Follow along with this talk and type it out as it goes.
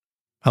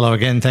Hello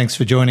again. Thanks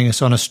for joining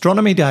us on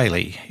Astronomy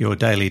Daily, your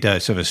daily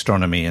dose of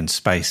astronomy and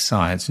space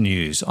science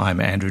news. I'm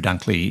Andrew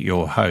Dunkley,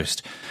 your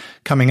host.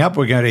 Coming up,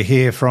 we're going to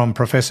hear from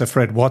Professor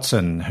Fred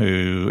Watson,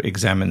 who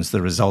examines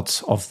the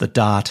results of the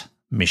DART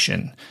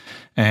mission,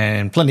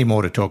 and plenty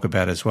more to talk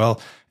about as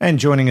well. And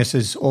joining us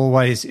as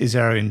always is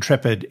our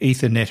intrepid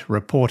Ethernet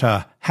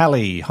reporter,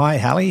 Hallie. Hi,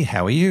 Hallie.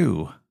 How are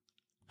you?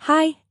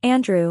 Hi,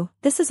 Andrew.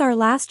 This is our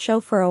last show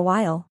for a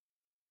while.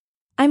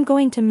 I'm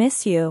going to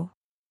miss you.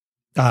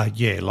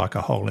 Yeah, like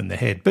a hole in the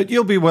head. But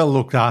you'll be well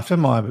looked after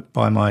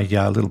by my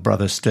little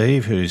brother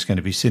Steve, who's going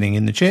to be sitting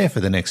in the chair for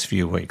the next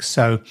few weeks.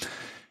 So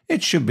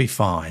it should be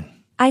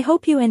fine. I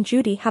hope you and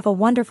Judy have a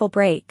wonderful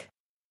break.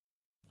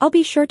 I'll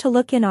be sure to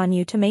look in on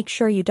you to make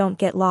sure you don't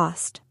get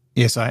lost.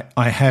 Yes,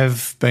 I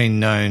have been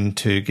known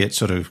to get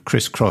sort of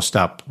crisscrossed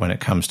up when it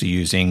comes to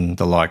using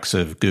the likes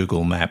of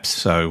Google Maps.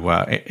 So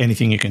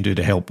anything you can do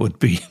to help would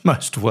be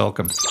most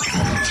welcome.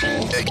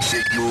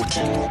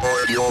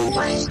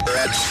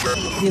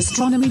 The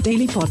Astronomy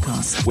Daily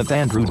Podcast with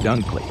Andrew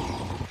Dunkley.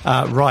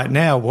 Right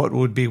now, what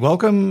would be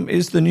welcome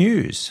is the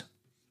news.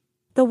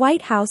 The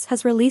White House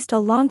has released a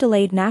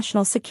long-delayed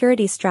national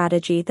security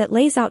strategy that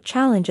lays out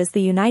challenges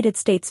the United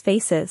States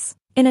faces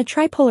in a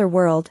tripolar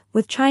world,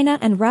 with China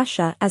and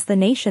Russia as the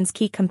nation's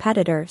key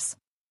competitors.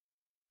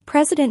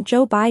 President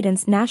Joe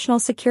Biden's National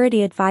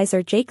Security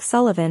Advisor Jake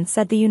Sullivan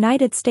said the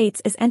United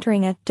States is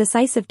entering a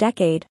decisive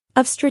decade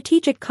of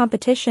strategic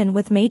competition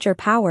with major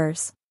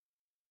powers.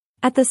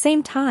 At the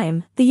same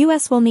time, the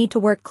U.S. will need to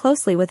work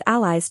closely with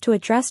allies to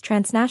address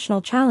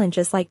transnational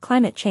challenges like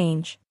climate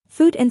change,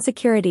 food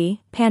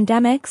insecurity,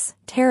 pandemics,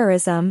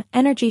 terrorism,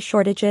 energy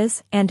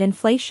shortages, and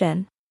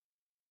inflation.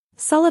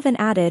 Sullivan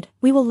added,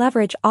 "We will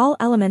leverage all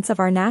elements of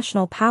our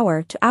national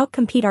power to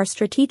outcompete our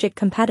strategic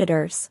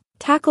competitors,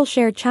 tackle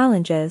shared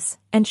challenges,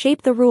 and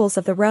shape the rules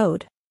of the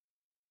road."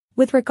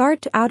 With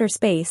regard to outer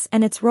space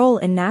and its role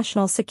in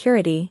national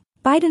security,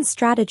 Biden's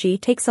strategy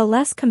takes a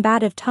less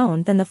combative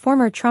tone than the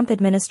former Trump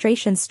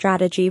administration's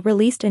strategy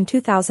released in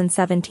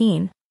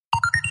 2017.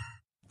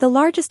 The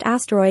largest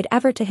asteroid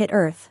ever to hit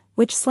Earth,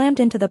 which slammed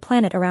into the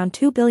planet around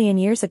 2 billion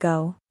years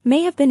ago,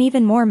 may have been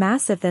even more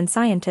massive than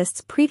scientists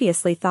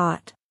previously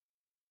thought.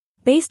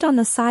 Based on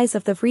the size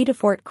of the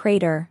Vredefort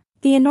crater,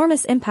 the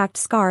enormous impact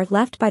scar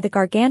left by the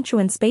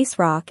gargantuan space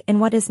rock in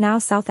what is now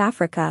South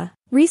Africa,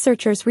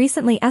 researchers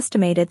recently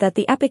estimated that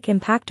the epic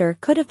impactor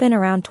could have been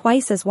around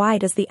twice as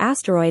wide as the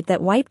asteroid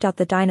that wiped out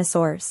the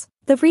dinosaurs.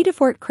 The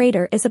Vredefort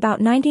crater is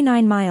about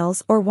 99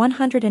 miles or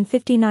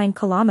 159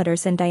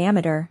 kilometers in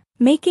diameter,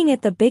 making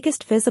it the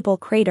biggest visible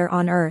crater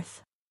on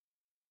Earth.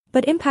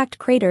 But impact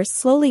craters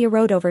slowly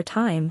erode over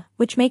time,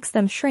 which makes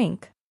them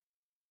shrink.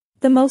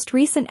 The most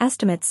recent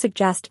estimates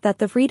suggest that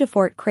the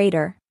Vredefort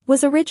crater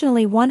was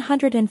originally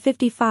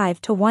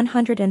 155 to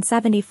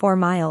 174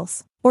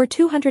 miles, or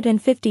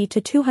 250 to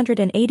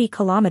 280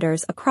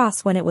 kilometers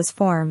across when it was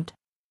formed.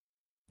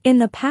 In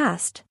the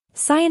past,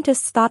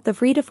 scientists thought the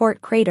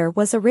Vredefort crater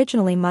was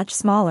originally much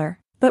smaller,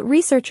 but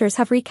researchers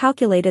have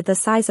recalculated the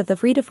size of the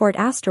Vredefort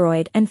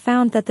asteroid and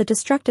found that the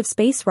destructive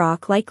space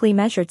rock likely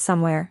measured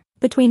somewhere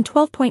between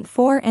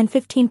 12.4 and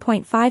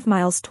 15.5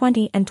 miles,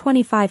 20 and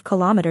 25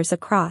 kilometers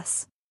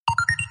across.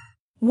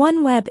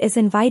 OneWeb is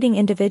inviting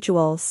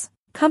individuals,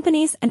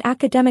 companies and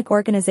academic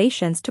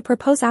organizations to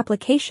propose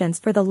applications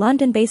for the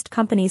London-based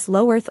company's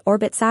low Earth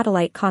orbit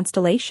satellite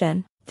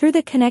constellation, through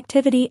the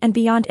Connectivity and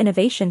Beyond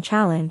Innovation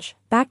Challenge,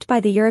 backed by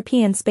the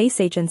European Space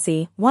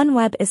Agency.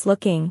 OneWeb is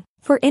looking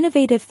for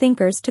innovative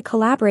thinkers to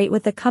collaborate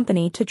with the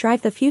company to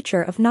drive the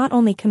future of not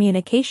only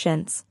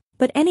communications,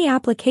 but any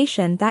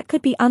application that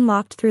could be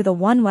unlocked through the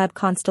OneWeb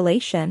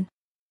constellation.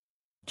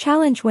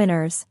 Challenge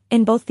winners,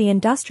 in both the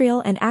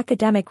industrial and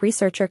academic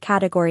researcher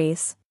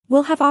categories,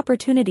 will have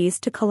opportunities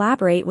to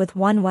collaborate with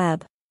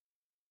OneWeb.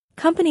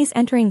 Companies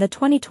entering the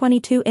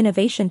 2022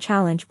 Innovation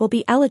Challenge will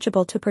be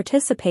eligible to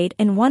participate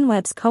in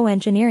OneWeb's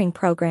co-engineering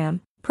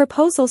program.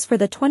 Proposals for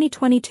the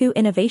 2022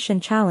 Innovation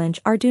Challenge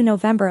are due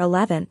November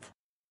 11th.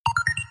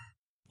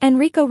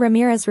 Enrico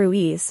Ramirez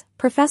Ruiz,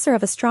 professor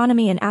of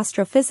astronomy and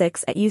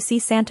astrophysics at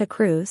UC Santa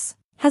Cruz,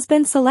 has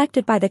been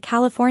selected by the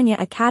California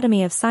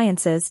Academy of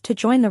Sciences to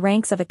join the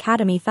ranks of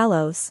Academy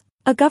Fellows,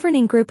 a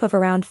governing group of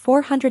around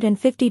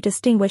 450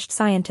 distinguished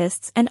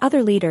scientists and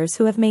other leaders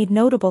who have made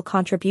notable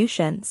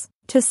contributions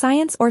to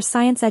science or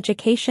science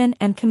education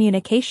and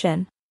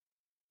communication.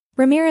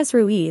 Ramirez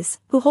Ruiz,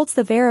 who holds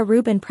the Vera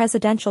Rubin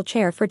Presidential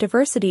Chair for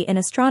Diversity in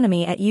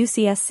Astronomy at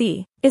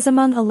UCSC, is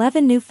among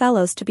 11 new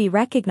fellows to be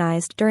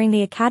recognized during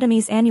the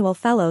Academy's annual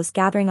Fellows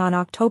Gathering on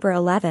October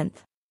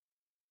 11th.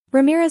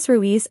 Ramirez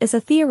Ruiz is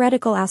a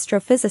theoretical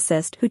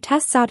astrophysicist who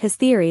tests out his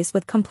theories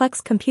with complex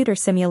computer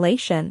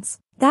simulations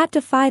that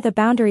defy the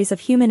boundaries of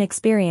human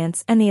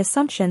experience and the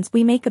assumptions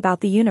we make about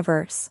the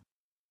universe.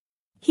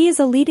 He is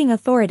a leading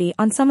authority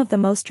on some of the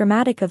most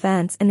dramatic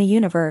events in the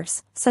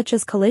universe, such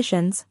as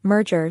collisions,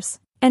 mergers,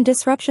 and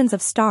disruptions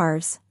of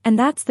stars, and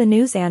that's the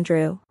news,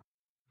 Andrew.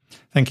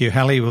 Thank you,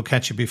 Hallie. We'll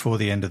catch you before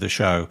the end of the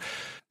show.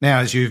 Now,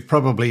 as you've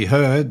probably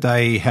heard,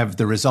 they have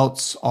the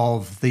results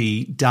of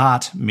the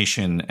DART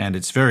mission, and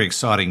it's very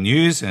exciting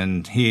news.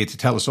 And here to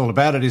tell us all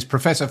about it is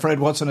Professor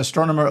Fred Watson,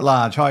 astronomer at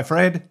large. Hi,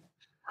 Fred.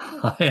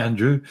 Hi,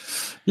 Andrew.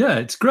 Yeah,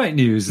 it's great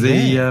news.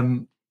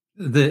 The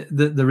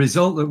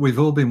result that we've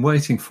all been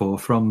waiting for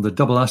from the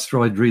Double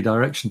Asteroid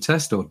Redirection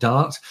Test, or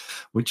DART,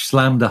 which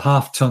slammed a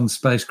half-ton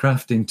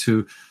spacecraft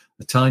into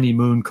a tiny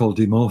moon called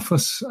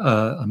Dimorphos,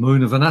 a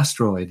moon of an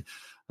asteroid,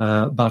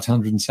 about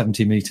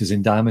 170 meters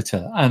in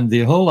diameter. And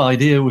the whole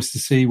idea was to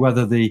see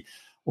whether the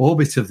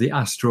orbit of the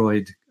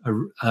asteroid,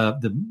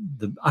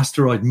 the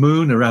asteroid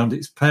moon around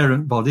its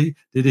parent body,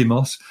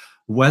 Didymos,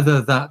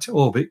 whether that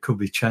orbit could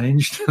be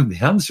changed. And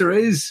the answer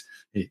is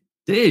it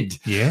did.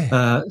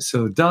 Yeah.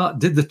 So DART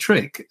did the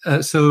trick.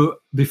 So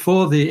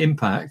before the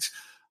impact,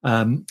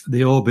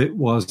 the orbit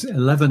was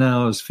 11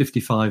 hours,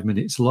 55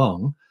 minutes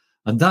long.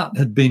 And that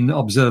had been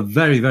observed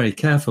very, very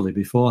carefully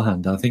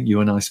beforehand. I think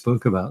you and I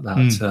spoke about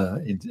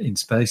that in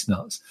Space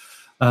Nuts.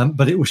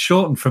 But it was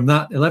shortened from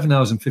that 11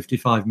 hours and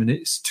 55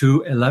 minutes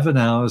to 11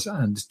 hours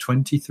and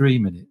 23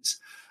 minutes.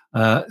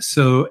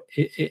 So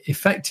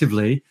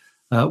effectively,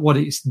 what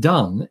it's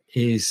done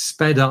is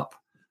sped up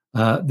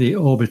the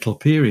orbital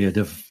period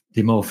of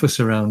Dimorphos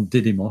around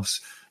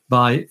Didymos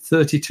by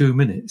 32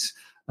 minutes.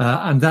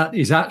 And that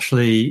is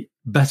actually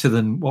better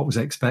than what was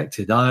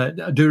expected. I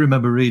do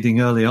remember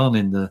reading early on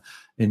in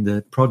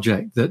the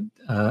project that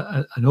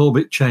an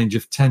orbit change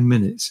of 10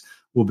 minutes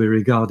will be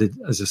regarded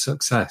as a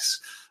success.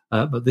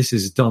 But this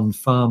is done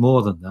far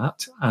more than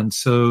that. And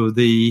so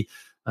the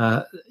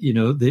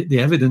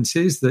evidence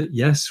is that,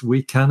 yes,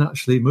 we can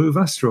actually move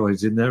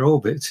asteroids in their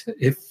orbit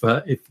if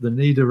the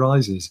need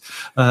arises.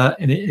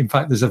 In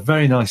fact, there's a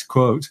very nice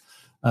quote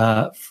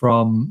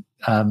from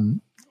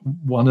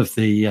one of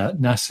the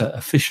NASA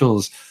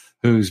officials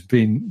who's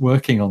been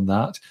working on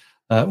that,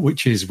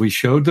 which is, we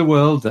showed the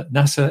world that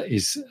NASA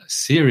is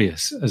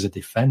serious as a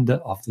defender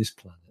of this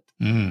planet.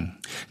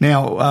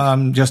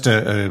 Now, just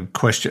a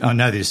question. I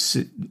know this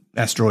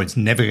asteroid's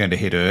never going to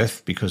hit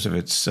Earth because of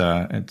its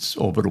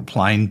orbital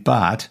plane,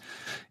 but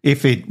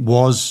if it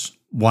was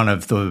one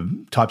of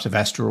the types of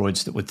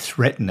asteroids that would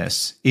threaten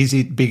us, is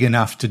it big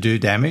enough to do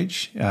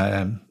damage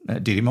at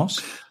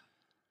Didymos?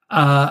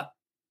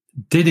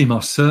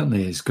 Didymos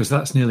certainly is, because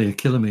that's nearly a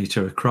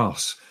kilometre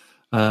across.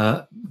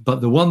 But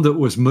the one that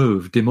was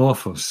moved,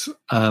 Dimorphos,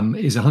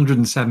 is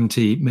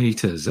 170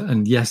 metres.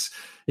 And yes,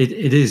 it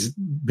is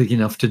big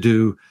enough to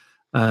do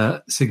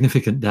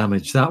significant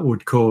damage. That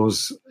would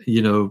cause,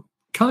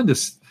 kind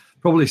of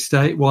probably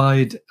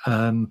statewide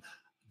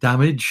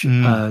damage.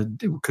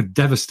 It could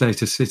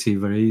devastate a city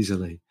very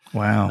easily.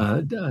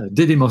 Wow.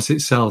 Didymos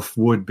itself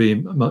would be a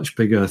much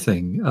bigger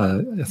thing.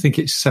 I think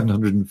it's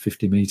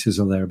 750 metres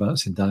or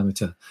thereabouts in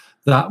diameter.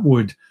 That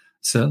would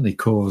certainly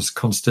cause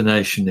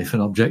consternation if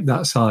an object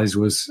that size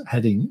was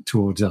heading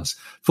towards us.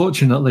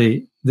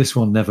 Fortunately, this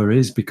one never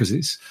is, because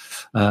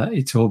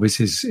its orbit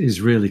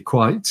is really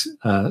quite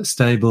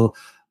stable.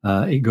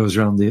 It goes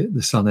around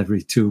the sun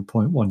every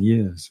 2.1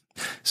 years.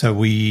 So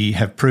we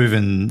have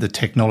proven the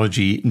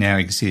technology now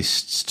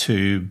exists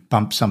to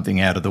bump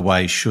something out of the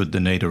way should the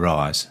need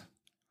arise.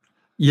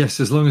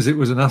 Yes, as long as it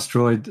was an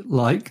asteroid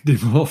like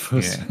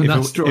Dimorphos. Yeah. And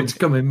asteroids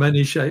come in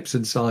many shapes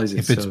and sizes.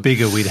 If it's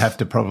bigger, we'd have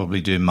to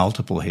probably do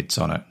multiple hits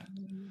on it.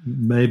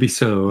 Maybe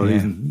so, or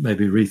even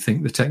maybe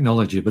rethink the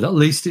technology. But at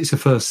least it's a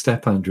first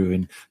step, Andrew,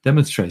 in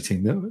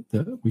demonstrating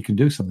that we can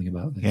do something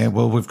about this. Yeah,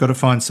 well, we've got to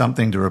find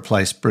something to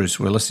replace Bruce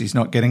Willis. He's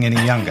not getting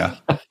any younger.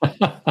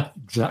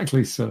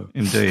 Exactly so.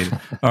 Indeed.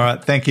 All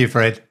right, thank you,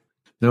 Fred.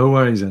 No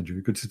worries,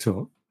 Andrew. Good to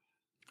talk.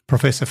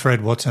 Professor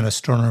Fred Watson,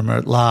 astronomer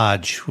at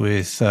large,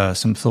 with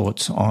some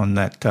thoughts on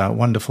that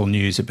wonderful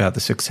news about the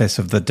success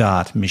of the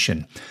DART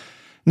mission.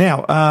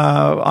 Now,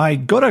 I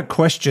got a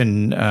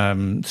question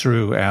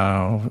through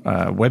our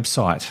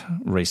website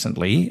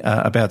recently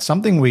about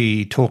something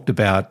we talked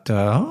about,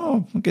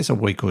 I guess a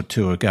week or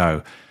two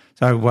ago.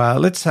 So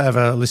let's have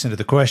a listen to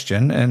the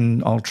question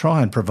and I'll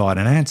try and provide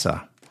an answer.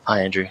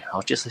 Hi, Andrew. I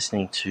was just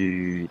listening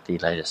to the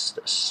latest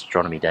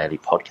Astronomy Daily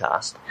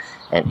podcast,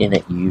 and in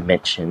it you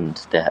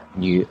mentioned that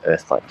new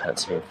Earth-like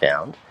planets have been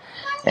found,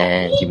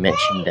 and you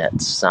mentioned that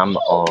some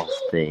of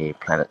the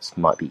planets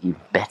might be even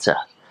better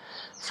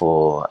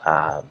for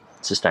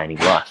sustaining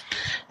life,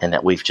 and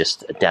that we've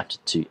just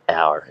adapted to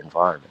our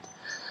environment.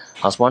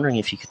 I was wondering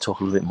if you could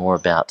talk a little bit more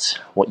about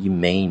what you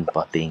mean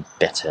by being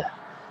better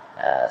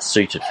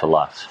suited for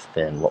life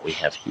than what we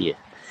have here.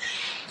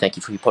 Thank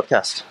you for your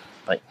podcast.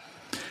 Bye.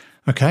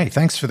 Okay,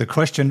 thanks for the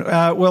question.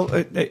 Well,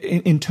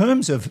 in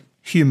terms of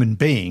human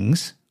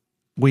beings,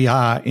 we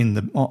are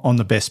on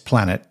the best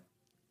planet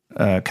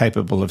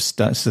capable of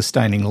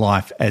sustaining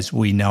life as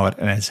we know it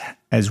and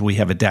as we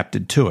have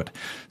adapted to it.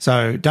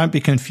 So don't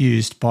be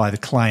confused by the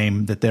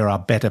claim that there are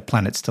better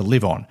planets to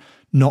live on.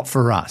 Not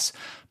for us.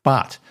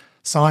 But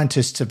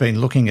scientists have been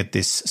looking at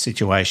this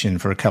situation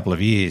for a couple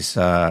of years,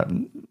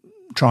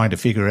 trying to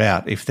figure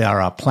out if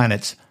there are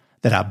planets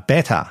that are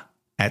better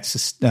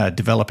at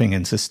developing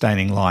and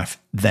sustaining life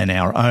than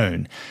our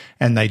own.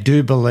 And they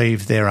do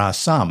believe there are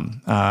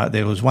some.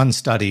 There was one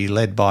study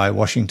led by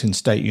Washington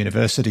State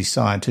University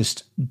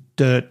scientist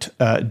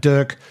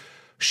Dirk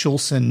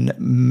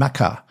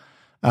Schulzen-Macker,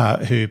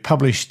 who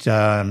published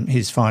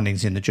his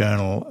findings in the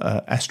journal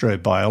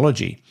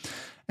Astrobiology.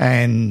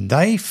 And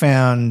they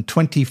found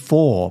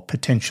 24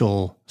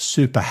 potential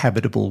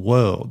superhabitable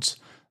worlds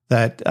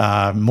that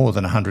are more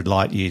than 100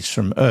 light years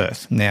from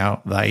Earth.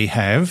 Now, they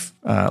have,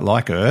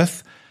 like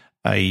Earth,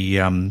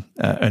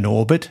 an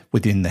orbit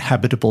within the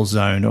habitable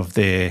zone of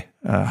their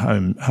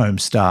home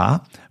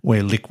star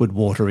where liquid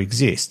water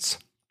exists.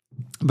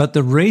 But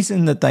the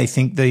reason that they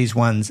think these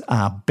ones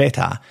are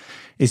better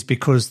is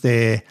because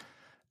they're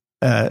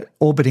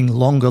orbiting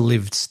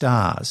longer-lived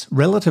stars.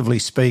 Relatively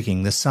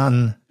speaking, the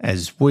Sun,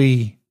 as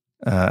we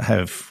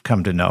have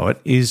come to know it,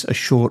 is a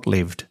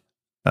short-lived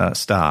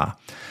star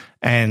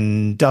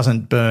and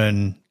doesn't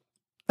burn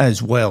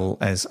as well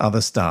as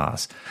other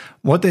stars.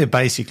 What they're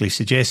basically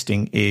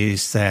suggesting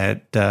is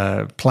that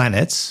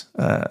planets,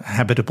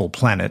 habitable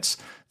planets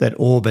that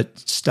orbit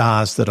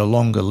stars that are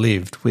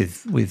longer-lived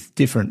with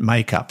different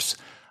makeups,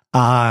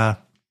 are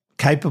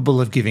capable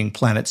of giving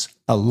planets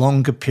a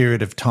longer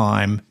period of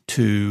time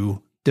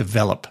to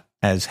develop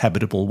as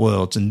habitable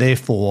worlds, and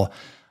therefore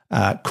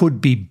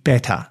could be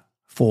better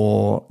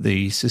for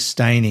the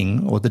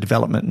sustaining or the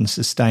development and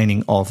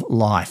sustaining of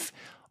life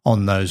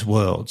on those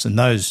worlds. And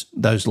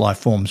those life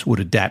forms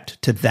would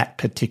adapt to that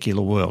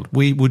particular world.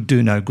 We would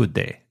do no good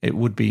there. It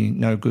would be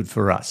no good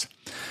for us.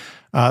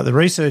 The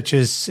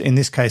researchers, in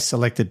this case,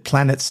 selected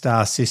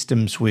planet-star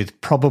systems with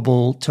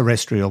probable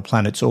terrestrial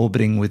planets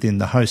orbiting within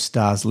the host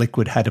star's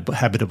liquid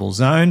habitable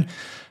zone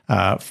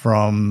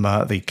from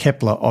the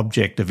Kepler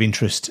Object of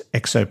Interest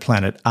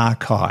Exoplanet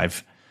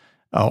Archive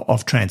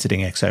of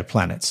transiting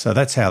exoplanets. So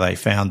that's how they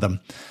found them.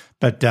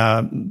 But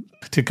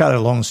to cut a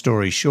long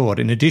story short,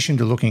 in addition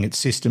to looking at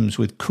systems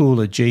with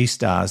cooler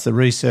G-stars, the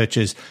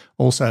researchers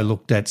also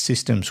looked at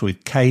systems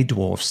with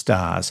K-dwarf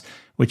stars,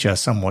 which are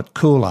somewhat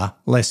cooler,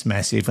 less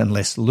massive and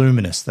less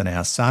luminous than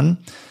our Sun.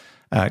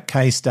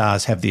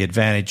 K-stars have the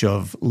advantage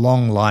of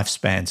long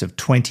lifespans of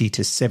 20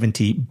 to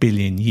 70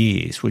 billion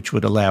years, which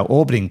would allow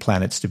orbiting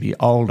planets to be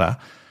older,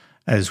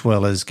 as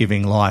well as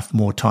giving life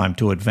more time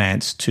to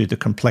advance to the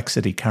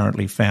complexity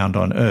currently found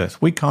on Earth.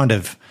 We kind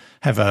of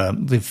have a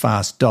live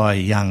fast, die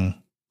young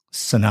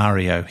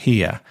scenario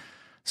here.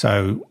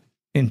 So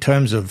in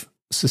terms of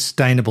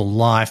sustainable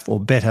life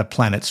or better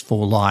planets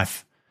for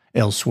life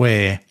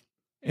elsewhere,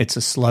 it's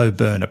a slow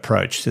burn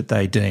approach that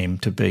they deem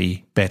to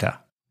be better.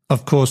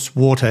 Of course,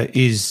 water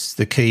is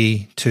the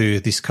key to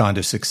this kind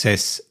of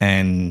success,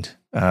 and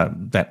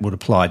that would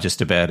apply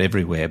just about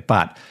everywhere.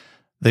 But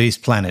these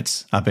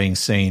planets are being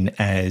seen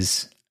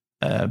as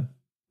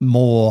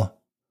more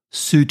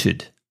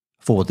suited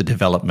for the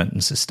development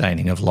and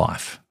sustaining of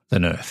life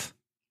than Earth.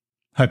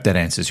 Hope that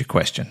answers your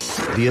question.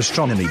 The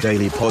Astronomy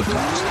Daily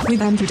Podcast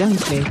with Andrew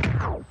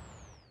Dunkley.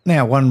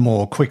 Now, one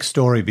more quick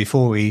story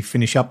before we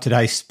finish up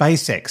today.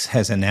 SpaceX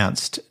has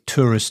announced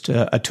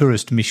a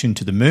tourist mission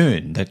to the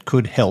moon that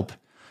could help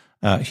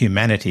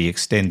humanity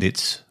extend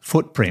its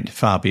footprint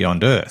far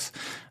beyond Earth.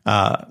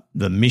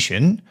 The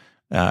mission,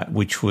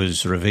 which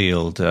was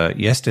revealed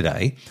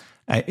yesterday,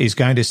 is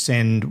going to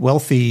send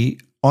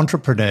wealthy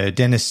entrepreneur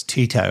Dennis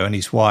Tito and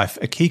his wife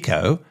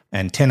Akiko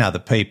and 10 other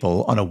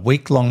people on a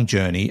week-long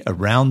journey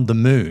around the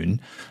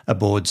moon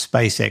aboard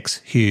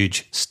SpaceX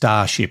huge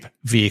Starship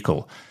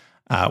vehicle,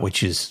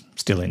 which is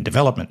still in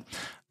development.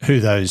 Who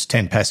those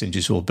 10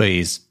 passengers will be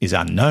is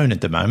unknown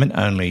at the moment.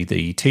 Only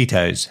the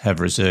Titos have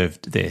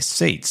reserved their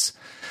seats.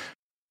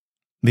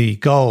 The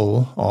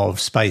goal of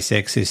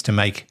SpaceX is to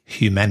make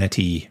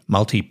humanity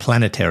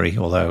multiplanetary,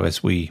 although,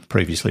 as we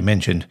previously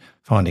mentioned,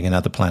 finding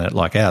another planet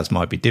like ours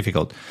might be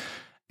difficult.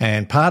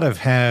 And part of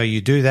how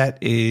you do that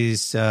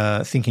is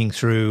thinking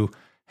through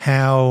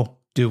how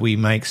do we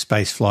make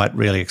spaceflight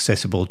really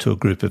accessible to a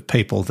group of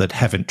people that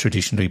haven't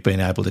traditionally been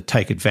able to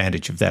take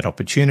advantage of that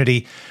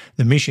opportunity.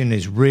 The mission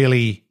is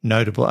really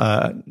notable,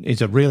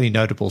 is a really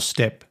notable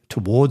step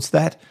towards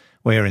that,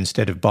 where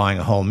instead of buying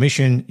a whole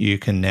mission, you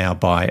can now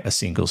buy a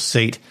single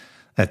seat.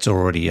 That's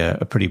already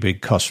a pretty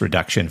big cost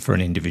reduction for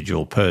an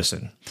individual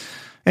person.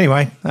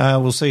 Anyway,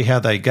 we'll see how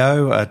they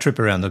go. A trip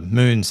around the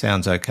moon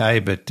sounds okay,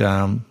 but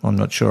I'm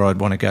not sure I'd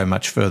want to go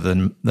much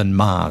further than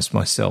Mars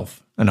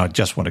myself, and I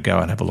just want to go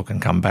and have a look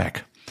and come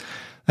back.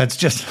 That's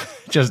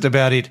just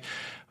about it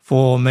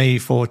for me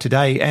for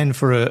today and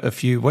for a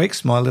few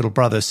weeks. My little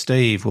brother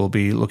Steve will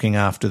be looking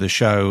after the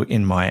show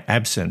in my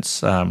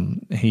absence.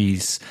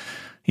 He's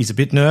a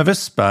bit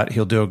nervous, but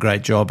he'll do a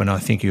great job, and I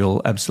think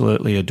you'll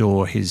absolutely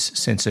adore his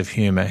sense of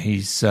humour.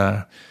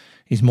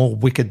 He's more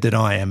wicked than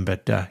I am,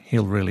 but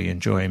he'll really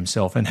enjoy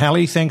himself. And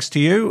Hallie, thanks to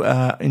you.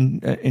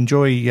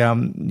 Enjoy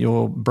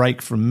your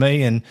break from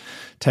me and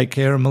take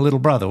care of my little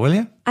brother, will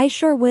you? I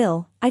sure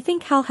will. I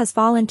think Hal has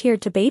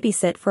volunteered to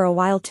babysit for a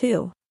while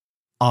too.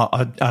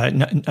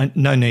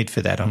 No need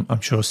for that.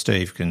 I'm sure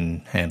Steve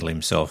can handle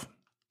himself.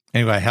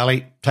 Anyway,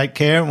 Hallie, take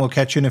care and we'll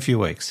catch you in a few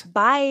weeks.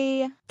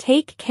 Bye.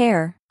 Take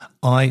care.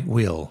 I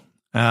will.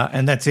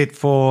 And that's it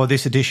for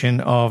this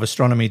edition of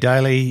Astronomy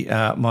Daily.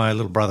 My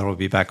little brother will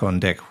be back on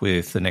deck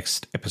with the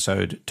next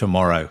episode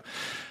tomorrow.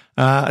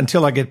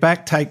 Until I get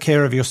back, take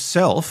care of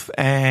yourself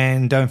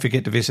and don't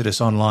forget to visit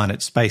us online at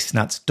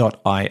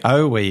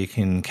spacenuts.io where you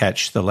can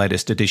catch the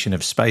latest edition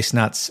of Space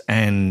Nuts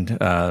and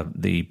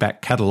the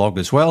back catalogue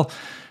as well,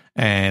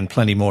 and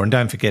plenty more. And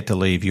don't forget to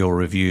leave your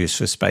reviews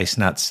for Space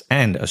Nuts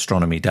and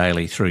Astronomy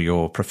Daily through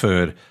your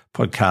preferred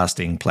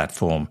podcasting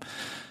platform.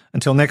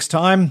 Until next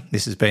time,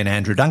 this has been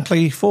Andrew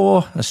Dunkley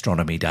for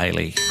Astronomy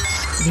Daily.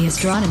 The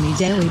Astronomy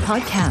Daily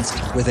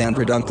Podcast with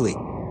Andrew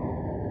Dunkley.